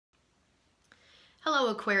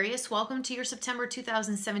Hello Aquarius, welcome to your September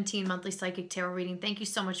 2017 monthly psychic tarot reading. Thank you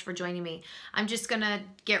so much for joining me. I'm just going to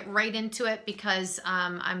get right into it because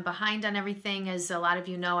I'm behind on everything. As a lot of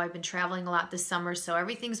you know, I've been traveling a lot this summer, so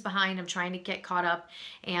everything's behind. I'm trying to get caught up,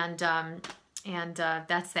 and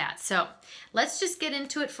that's that. So let's just get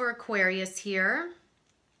into it for Aquarius here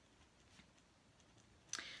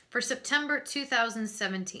for September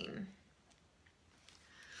 2017.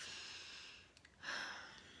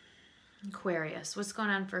 Aquarius. What's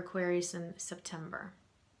going on for Aquarius in September?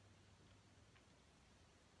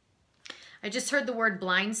 I just heard the word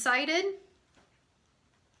blindsided.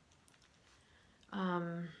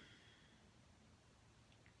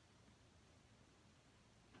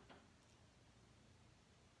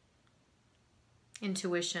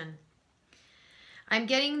 Intuition. I'm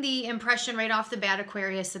getting the impression right off the bat,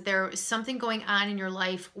 Aquarius, that there is something going on in your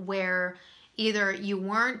life where either you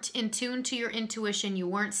weren't in tune to your intuition, you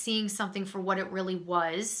weren't seeing something for what it really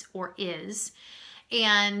was or is,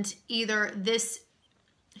 and either this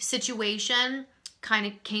situation kind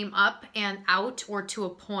of came up and out or to a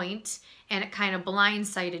point and it kind of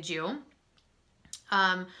blindsided you,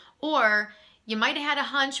 or you might have had a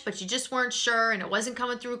hunch, but you just weren't sure and it wasn't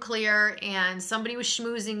coming through clear and somebody was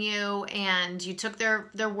schmoozing you and you took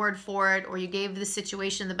their word for it, or you gave the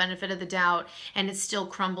situation the benefit of the doubt and it still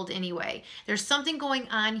crumbled anyway. There's something going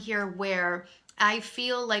on here where I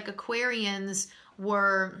feel like Aquarians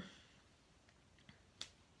were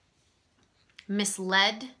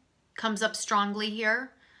misled, comes up strongly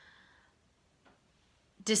here.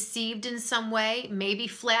 Deceived in some way, maybe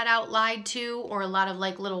flat out lied to, or a lot of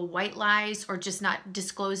like little white lies, or just not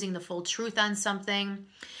disclosing the full truth on something.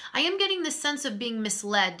 I am getting the sense of being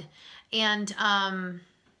misled, and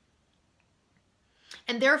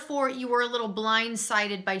therefore you were a little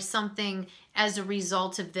blindsided by something as a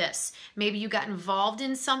result of this. Maybe you got involved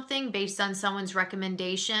in something based on someone's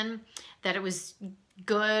recommendation that it was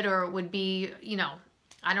good or would be, you know,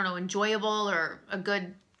 I don't know, enjoyable or a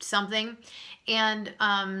good something, and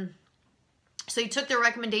so you took their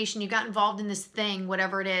recommendation, you got involved in this thing,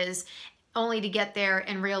 whatever it is, only to get there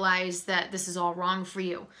and realize that this is all wrong for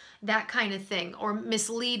you, that kind of thing. Or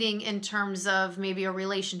misleading in terms of maybe a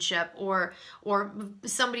relationship, or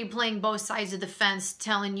somebody playing both sides of the fence,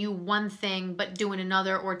 telling you one thing but doing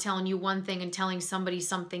another, or telling you one thing and telling somebody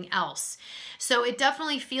something else. So it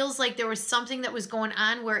definitely feels like there was something that was going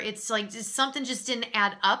on where it's like something just didn't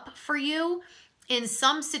add up for you in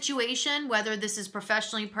some situation, whether this is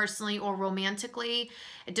professionally, personally, or romantically.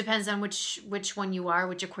 It depends on which one you are,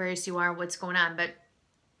 which Aquarius you are, what's going on. But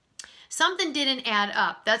something didn't add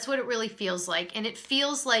up. That's what it really feels like. And it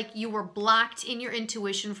feels like you were blocked in your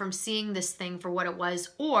intuition from seeing this thing for what it was,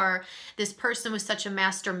 or this person was such a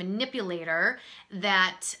master manipulator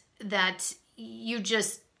that you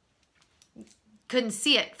just couldn't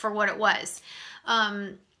see it for what it was.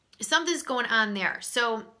 Something's going on there.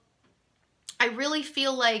 So I really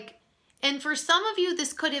feel like, and for some of you,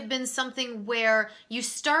 this could have been something where you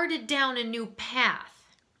started down a new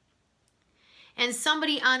path and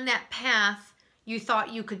somebody on that path you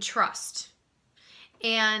thought you could trust,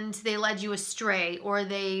 and they led you astray or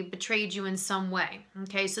they betrayed you in some way.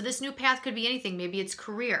 Okay, so this new path could be anything. Maybe it's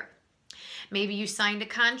career. Maybe you signed a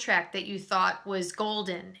contract that you thought was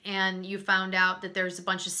golden and you found out that there's a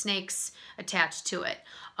bunch of snakes attached to it.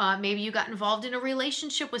 Maybe you got involved in a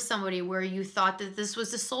relationship with somebody where you thought that this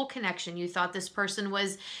was a soul connection. You thought this person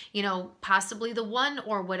was, you know, possibly the one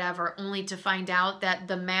or whatever, only to find out that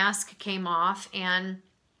the mask came off and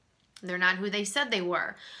they're not who they said they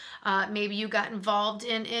were. Maybe you got involved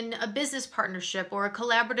in a business partnership or a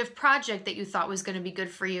collaborative project that you thought was going to be good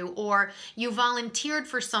for you, or you volunteered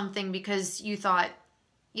for something because you thought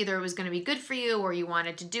either it was going to be good for you, or you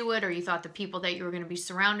wanted to do it, or you thought the people that you were going to be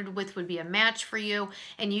surrounded with would be a match for you,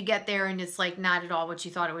 and you get there and it's like not at all what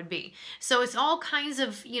you thought it would be. So it's all kinds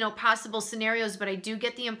of, you know, possible scenarios, but I do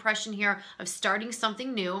get the impression here of starting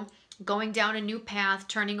something new, going down a new path,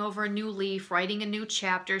 turning over a new leaf, writing a new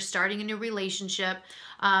chapter, starting a new relationship,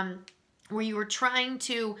 where you were trying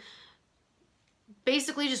to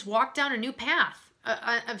basically just walk down a new path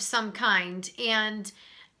of some kind. And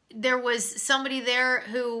there was somebody there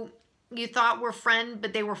who you thought were friend,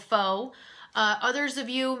 but they were foe. Others of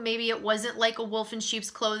you, maybe it wasn't like a wolf in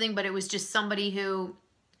sheep's clothing, but it was just somebody who,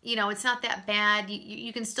 you know, it's not that bad.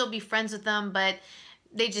 You can still be friends with them, but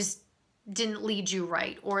they just didn't lead you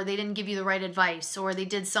right, or they didn't give you the right advice, or they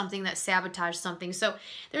did something that sabotaged something. So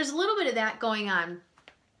there's a little bit of that going on.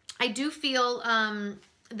 I do feel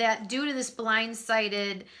that due to this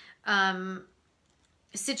blindsided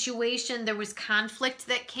situation, there was conflict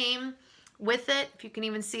that came with it, if you can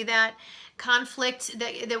even see that. Conflict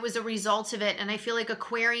that was a result of it. And I feel like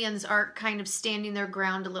Aquarians are kind of standing their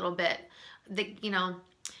ground a little bit.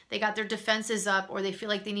 They got their defenses up, or they feel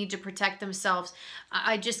like they need to protect themselves.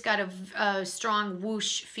 I just got a strong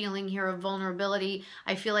whoosh feeling here of vulnerability.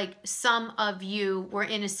 I feel like some of you were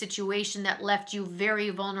in a situation that left you very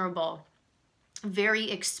vulnerable, very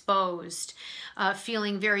exposed,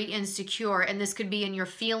 feeling very insecure. And this could be in your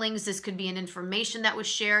feelings. This could be in information that was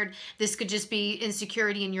shared. This could just be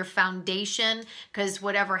insecurity in your foundation, because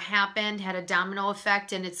whatever happened had a domino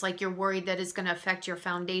effect. And it's like you're worried that it's going to affect your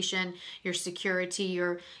foundation, your security,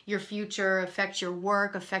 your future, affect your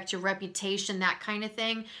work, affect your reputation, that kind of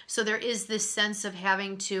thing. So there is this sense of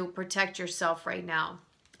having to protect yourself right now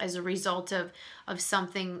as a result of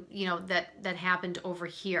something, that happened over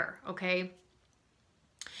here. Okay.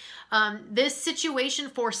 This situation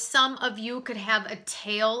for some of you could have a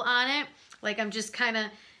tail on it. Like I'm just kind of,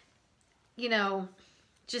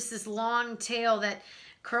 just this long tail that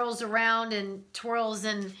curls around and twirls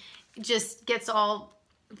and just gets all,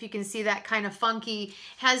 if you can see that, kind of funky,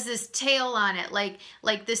 has this tail on it.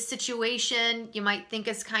 Like this situation, you might think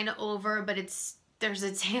it's kind of over, but there's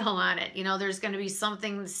a tail on it. There's going to be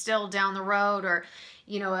something still down the road, or,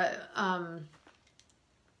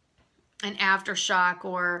 an aftershock,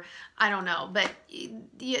 or I don't know, but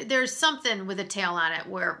there's something with a tail on it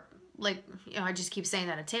where, like, I just keep saying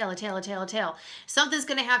that, a tail. Something's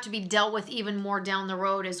going to have to be dealt with even more down the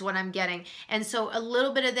road is what I'm getting. And so a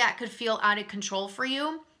little bit of that could feel out of control for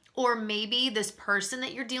you, or maybe this person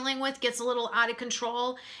that you're dealing with gets a little out of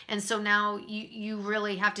control. And so now you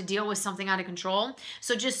really have to deal with something out of control.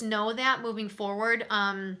 So just know that moving forward,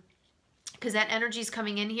 because that energy is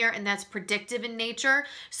coming in here, and that's predictive in nature.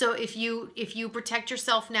 So if you protect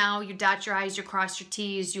yourself now, you dot your I's, you cross your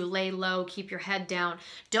T's, you lay low, keep your head down.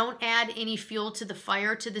 Don't add any fuel to the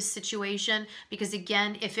fire to this situation, because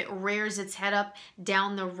again, if it rears its head up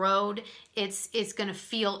down the road, it's going to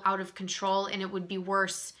feel out of control, and it would be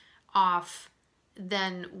worse off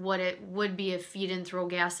than what it would be if you didn't throw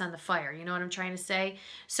gas on the fire. You know what I'm trying to say?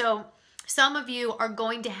 So some of you are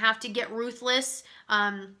going to have to get ruthless.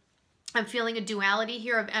 I'm feeling a duality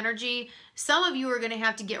here of energy. Some of you are going to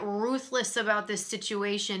have to get ruthless about this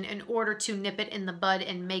situation in order to nip it in the bud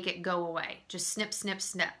and make it go away. Just snip, snip,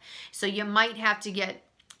 snip. So you might have to get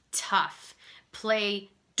tough, play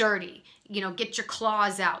dirty, get your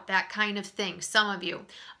claws out, that kind of thing. Some of you.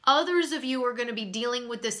 Others of you are going to be dealing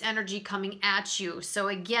with this energy coming at you. So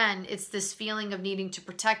again, it's this feeling of needing to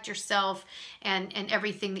protect yourself and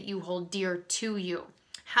everything that you hold dear to you.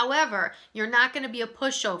 However, you're not going to be a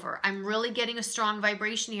pushover. I'm really getting a strong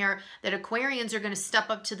vibration here that Aquarians are going to step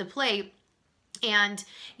up to the plate, and,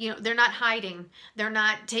 they're not hiding. They're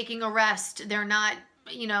not taking a rest. They're not,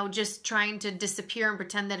 just trying to disappear and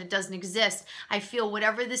pretend that it doesn't exist. I feel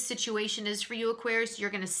whatever this situation is for you, Aquarius, you're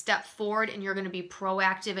going to step forward and you're going to be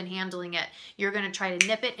proactive in handling it. You're going to try to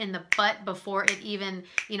nip it in the butt before it even,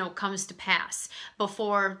 comes to pass,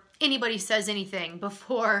 before anybody says anything,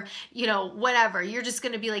 before, whatever. You're just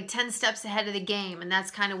going to be like 10 steps ahead of the game. And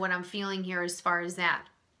that's kind of what I'm feeling here as far as that.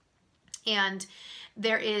 And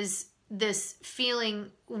there is this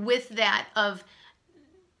feeling with that of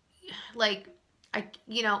like,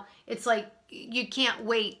 it's like you can't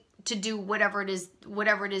wait to do whatever it is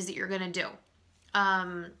that you're going to do.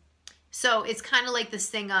 So it's kind of like this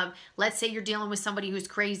thing of, let's say you're dealing with somebody who's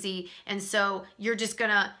crazy, and so you're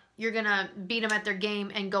gonna beat them at their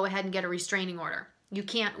game and go ahead and get a restraining order. You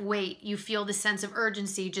can't wait. You feel the sense of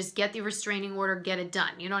urgency. Just get the restraining order, get it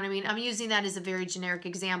done. You know what I mean? I'm using that as a very generic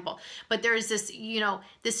example. But there is this,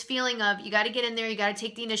 this feeling of you got to get in there. You got to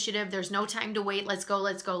take the initiative. There's no time to wait. Let's go,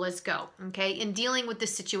 let's go, let's go. Okay? In dealing with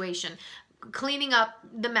this situation, cleaning up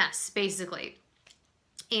the mess, basically,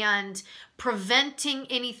 and preventing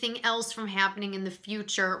anything else from happening in the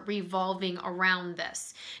future revolving around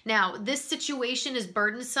this. Now, this situation is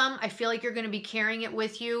burdensome. I feel like you're going to be carrying it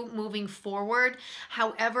with you moving forward.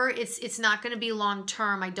 However, it's not going to be long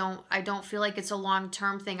term. I don't feel like it's a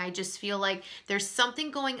long-term thing. I just feel like there's something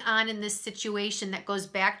going on in this situation that goes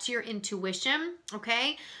back to your intuition,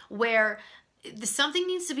 okay? Where something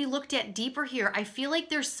needs to be looked at deeper here. I feel like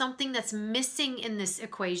there's something that's missing in this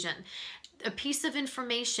equation. A piece of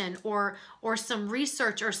information or some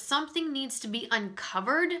research or something needs to be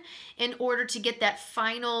uncovered in order to get that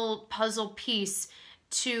final puzzle piece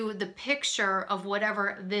to the picture of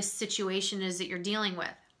whatever this situation is that you're dealing with.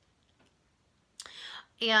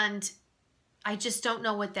 And I just don't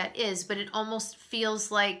know what that is, but it almost feels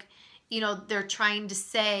like, they're trying to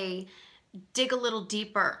say, dig a little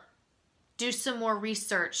deeper. do some more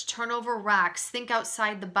research, turn over rocks, think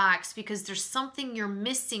outside the box, because there's something you're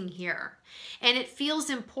missing here. And it feels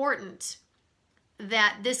important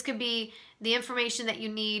that this could be the information that you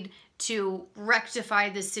need to rectify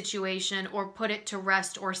this situation or put it to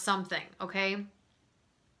rest or something, okay?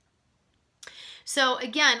 So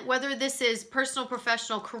again, whether this is personal,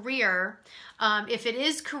 professional, career, if it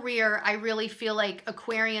is career, I really feel like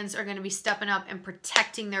Aquarians are going to be stepping up and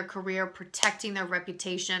protecting their career, protecting their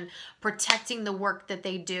reputation, protecting the work that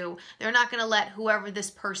they do. They're not going to let whoever this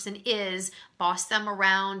person is boss them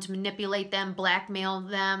around, manipulate them, blackmail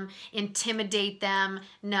them, intimidate them.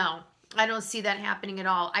 No, I don't see that happening at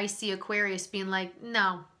all. I see Aquarius being like,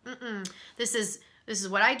 no, this is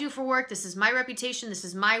what I do for work. This is my reputation. This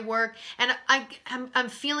is my work. And I'm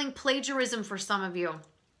feeling plagiarism for some of you.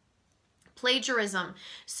 Plagiarism.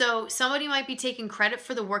 So somebody might be taking credit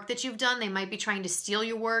for the work that you've done. They might be trying to steal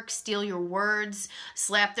your work, steal your words,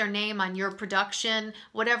 slap their name on your production,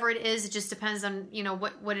 whatever it is. It just depends on, you know,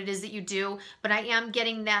 what it is that you do. But I am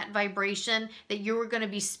getting that vibration that you are going to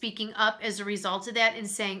be speaking up as a result of that and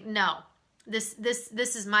saying, no, this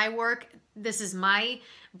is my work. This is my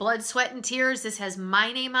blood, sweat, and tears. This has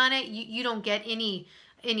my name on it. You don't get any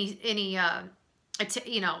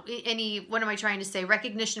what am I trying to say?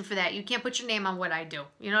 Recognition for that. You can't put your name on what I do.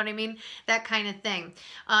 You know what I mean? That kind of thing.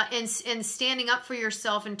 And standing up for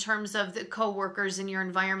yourself in terms of the coworkers in your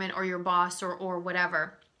environment or your boss or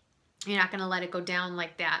whatever. You're not going to let it go down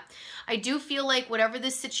like that. I do feel like whatever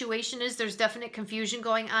this situation is, there's definite confusion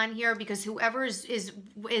going on here because whoever is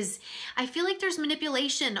I feel like there's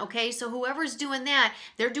manipulation, okay? So whoever's doing that,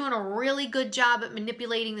 they're doing a really good job at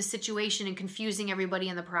manipulating the situation and confusing everybody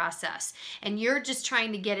in the process. And you're just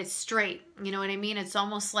trying to get it straight. You know what I mean? It's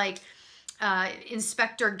almost like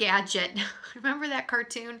Inspector Gadget. Remember that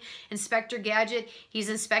cartoon? Inspector Gadget? He's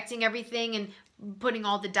inspecting everything and putting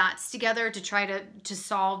all the dots together to try to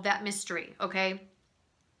solve that mystery, okay?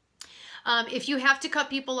 If you have to cut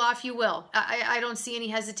people off, you will. I don't see any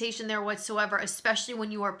hesitation there whatsoever, especially when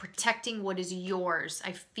you are protecting what is yours.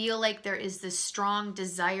 I feel like there is this strong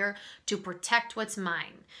desire to protect what's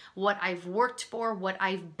mine, what I've worked for, what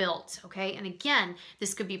I've built, okay? And again,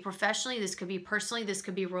 this could be professionally, this could be personally, this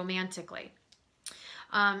could be romantically.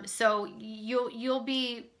 So you'll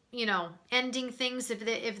be, you know, ending things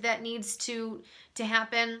if that needs to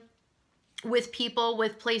happen with people,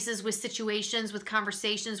 with places, with situations, with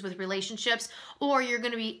conversations, with relationships, or you're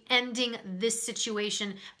going to be ending this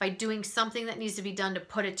situation by doing something that needs to be done to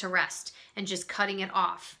put it to rest and just cutting it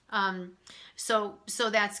off. So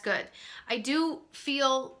that's good. I do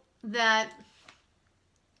feel that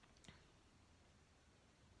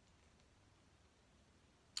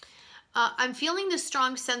I'm feeling this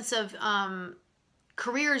strong sense of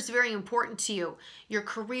career is very important to you. Your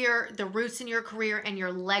career, the roots in your career, and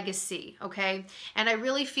your legacy, okay? And I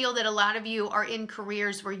really feel that a lot of you are in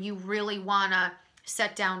careers where you really want to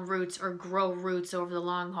set down roots or grow roots over the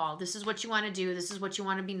long haul. This is what you want to do. This is what you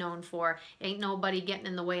want to be known for. Ain't nobody getting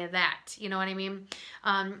in the way of that. You know what I mean?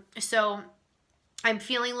 So I'm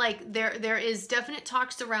feeling like there is definite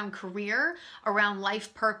talks around career, around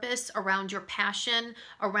life purpose, around your passion,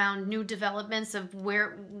 around new developments of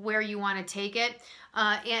where you want to take it.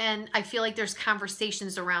 And I feel like there's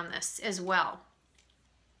conversations around this as well.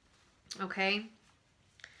 Okay.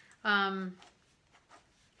 I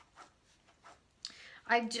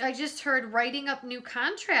just heard writing up new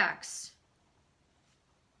contracts.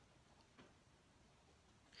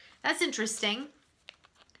 That's interesting.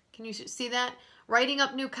 Can you see that? Writing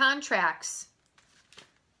up new contracts.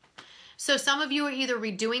 So some of you are either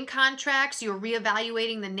redoing contracts, you're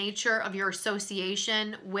reevaluating the nature of your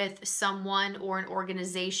association with someone or an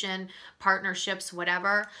organization, partnerships,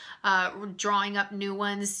 whatever, drawing up new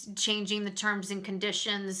ones, changing the terms and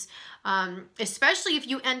conditions, especially if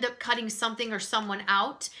you end up cutting something or someone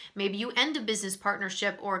out. Maybe you end a business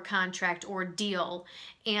partnership or a contract or a deal,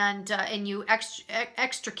 and you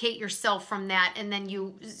extricate yourself from that, and then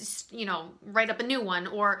you write up a new one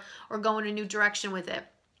or go in a new direction with it.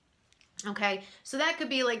 Okay, so that could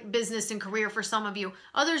be like business and career for some of you.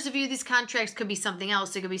 Others of you, these contracts could be something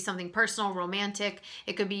else. It could be something personal, romantic.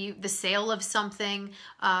 It could be the sale of something,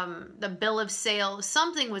 the bill of sale,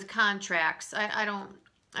 something with contracts. I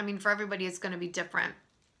mean, for everybody, it's going to be different.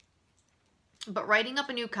 But writing up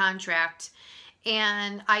a new contract,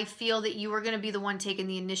 and I feel that you are going to be the one taking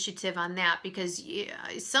the initiative on that, because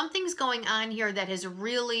something's going on here that has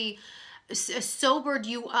really sobered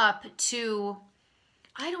you up to,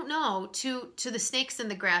 I don't know, to the snakes in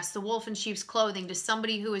the grass, the wolf in sheep's clothing, to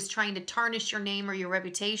somebody who is trying to tarnish your name or your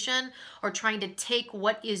reputation or trying to take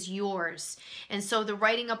what is yours. And so the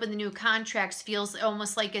writing up in the new contracts feels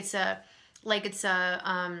almost like it's like it's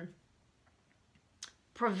a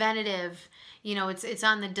preventative, you know, it's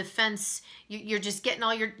on the defense. You're just getting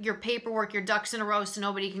all your paperwork, your ducks in a row, so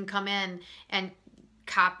nobody can come in and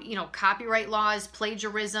copyright laws,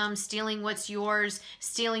 plagiarism, stealing what's yours,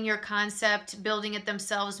 stealing your concept, building it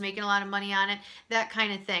themselves, making a lot of money on it, that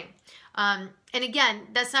kind of thing. And again,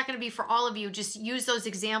 that's not going to be for all of you. Just use those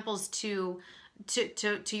examples to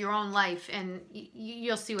your own life, and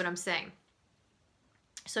you'll see what I'm saying.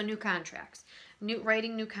 So new contracts,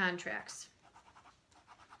 writing new contracts.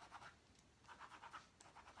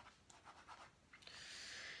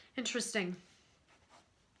 Interesting.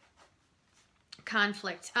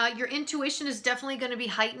 Conflict. Your intuition is definitely going to be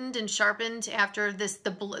heightened and sharpened after this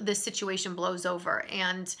situation blows over.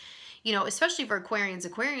 And you know, especially for Aquarians.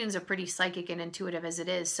 Aquarians are pretty psychic and intuitive as it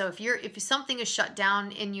is. So if something is shut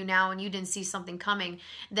down in you now and you didn't see something coming,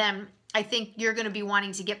 then I think you're going to be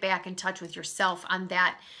wanting to get back in touch with yourself on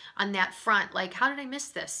that front. Like, how did I miss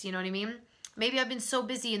this? You know what I mean? Maybe I've been so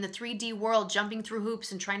busy in the 3D world, jumping through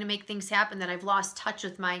hoops and trying to make things happen, that I've lost touch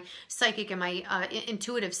with my psychic and my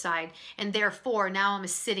intuitive side. And therefore, now I'm a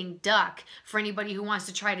sitting duck for anybody who wants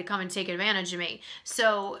to try to come and take advantage of me.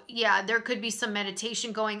 So yeah, there could be some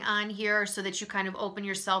meditation going on here so that you kind of open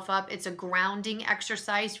yourself up. It's a grounding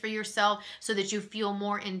exercise for yourself so that you feel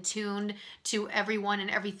more in tune to everyone and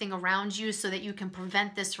everything around you, so that you can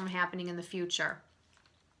prevent this from happening in the future.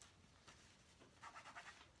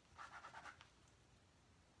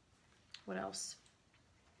 What else?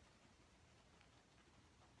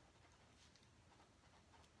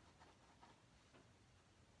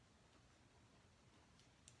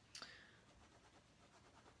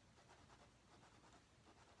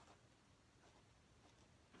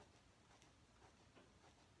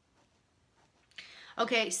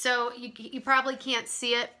 Okay, so you probably can't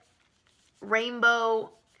see it.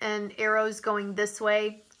 Rainbow and arrows going this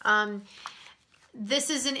way. This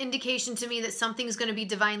is an indication to me that something's going to be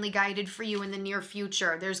divinely guided for you in the near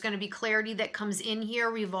future. There's going to be clarity that comes in here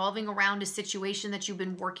revolving around a situation that you've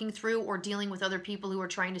been working through or dealing with other people who are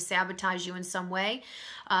trying to sabotage you in some way,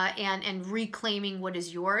 and reclaiming what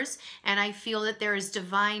is yours. And I feel that there is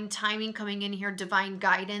divine timing coming in here, divine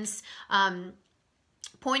guidance,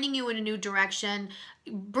 pointing you in a new direction,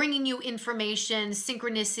 bringing you information,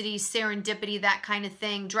 synchronicity, serendipity, that kind of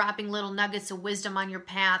thing, dropping little nuggets of wisdom on your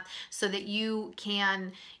path so that you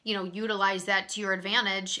can, you know, utilize that to your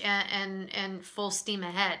advantage and full steam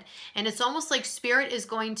ahead. And it's almost like Spirit is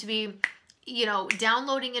going to be, you know,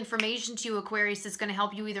 downloading information to you, Aquarius, that's going to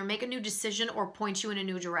help you either make a new decision or point you in a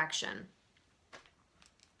new direction.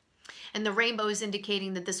 And the rainbow is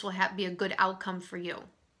indicating that this will be a good outcome for you.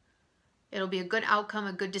 It'll be a good outcome,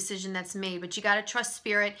 a good decision that's made. But you got to trust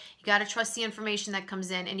Spirit. You got to trust the information that comes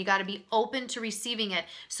in. And you got to be open to receiving it.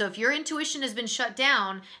 So if your intuition has been shut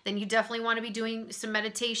down, then you definitely want to be doing some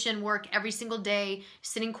meditation work every single day,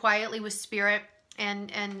 sitting quietly with Spirit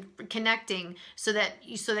and connecting so that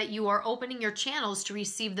you are opening your channels to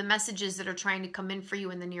receive the messages that are trying to come in for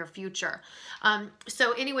you in the near future.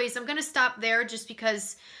 So anyways, I'm going to stop there just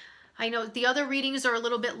because I know the other readings are a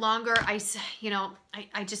little bit longer. I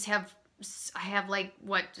have like,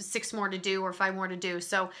 what, 6 more to do or 5 more to do.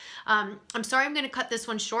 So I'm sorry, I'm going to cut this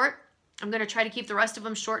one short. I'm going to try to keep the rest of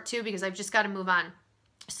them short too, because I've just got to move on.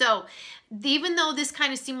 So even though this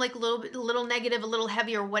kind of seemed like a little negative, a little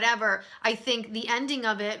heavy or whatever, I think the ending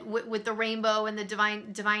of it with the rainbow and the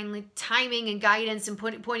divine timing and guidance and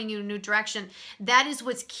pointing you in a new direction, that is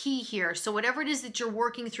what's key here. So whatever it is that you're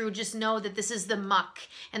working through, just know that this is the muck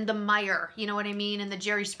and the mire, you know what I mean, and the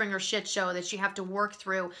Jerry Springer shit show that you have to work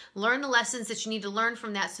through. Learn the lessons that you need to learn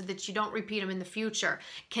from that so that you don't repeat them in the future.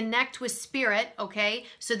 Connect with Spirit, okay,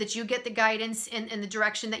 so that you get the guidance and the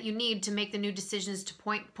direction that you need to make the new decisions to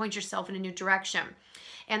point yourself in a new direction.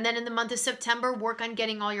 And then in the month of September, work on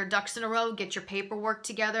getting all your ducks in a row, get your paperwork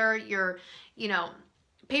together, your,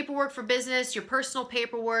 paperwork for business, your personal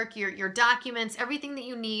paperwork, your documents, everything that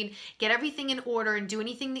you need. Get everything in order and do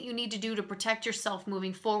anything that you need to do to protect yourself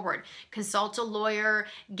moving forward. Consult a lawyer,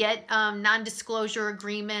 get non-disclosure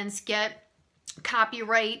agreements, get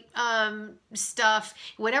copyright stuff,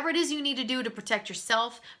 whatever it is you need to do to protect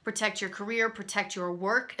yourself, protect your career, protect your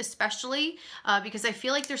work, especially because I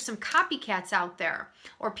feel like there's some copycats out there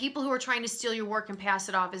or people who are trying to steal your work and pass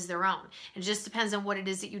it off as their own. It just depends on what it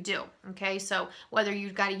is that you do. Okay, so whether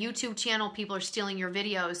you've got a YouTube channel, people are stealing your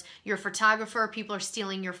videos. You're a photographer, people are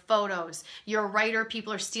stealing your photos. You're a writer,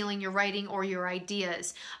 people are stealing your writing or your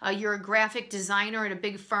ideas. You're a graphic designer at a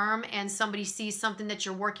big firm and somebody sees something that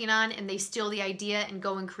you're working on and they steal the idea and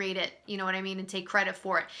go and create it. You know what I mean? And take credit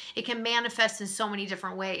for it. It can manifest in so many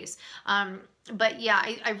different ways. But yeah,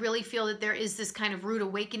 I really feel that there is this kind of rude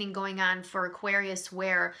awakening going on for Aquarius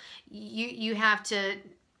where you have to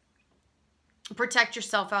protect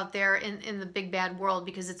yourself out there in the big bad world,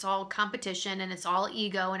 because it's all competition and it's all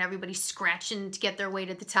ego and everybody's scratching to get their way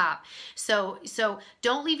to the top. So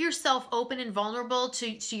don't leave yourself open and vulnerable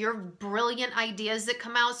to your brilliant ideas that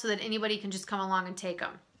come out so that anybody can just come along and take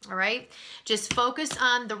them. All right, just focus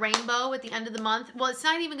on the rainbow at the end of the month. Well, it's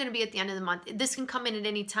not even going to be at the end of the month. This can come in at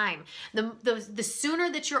any time. The sooner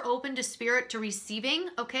that you're open to spirit, to receiving,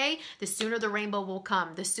 okay, the sooner the rainbow will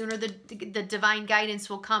come. The sooner the divine guidance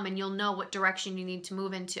will come, and you'll know what direction you need to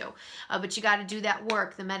move into. But you got to do that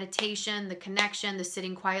work, the meditation, the connection, the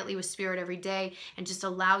sitting quietly with spirit every day, and just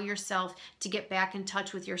allow yourself to get back in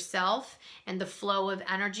touch with yourself and the flow of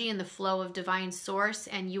energy and the flow of divine source,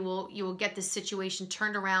 and you will get the situation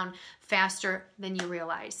turned around faster than you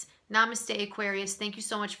realize. Namaste, Aquarius. Thank you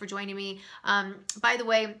so much for joining me. By the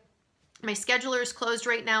way, my scheduler is closed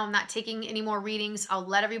right now. I'm not taking any more readings. I'll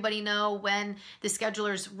let everybody know when the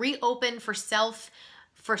schedulers reopen for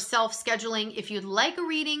self-scheduling. If you'd like a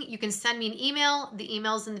reading, you can send me an email. The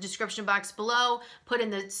email's in the description box below. Put in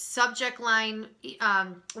the subject line,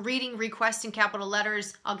 reading request in capital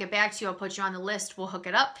letters. I'll get back to you. I'll put you on the list. We'll hook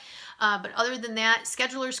it up. But other than that,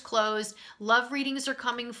 scheduler's closed. Love readings are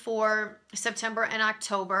coming for September and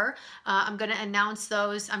October. I'm going to announce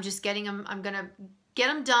those. I'm just getting them. I'm going to get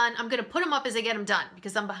them done. I'm going to put them up as I get them done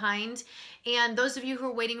because I'm behind. And those of you who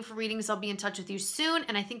are waiting for readings, I'll be in touch with you soon.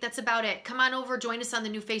 And I think that's about it. Come on over. Join us on the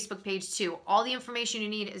new Facebook page too. All the information you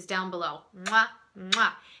need is down below. Mwah,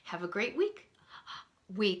 mwah. Have a great week.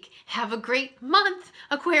 Have a great month,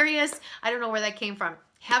 Aquarius. I don't know where that came from.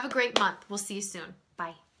 Have a great month. We'll see you soon.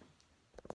 Bye.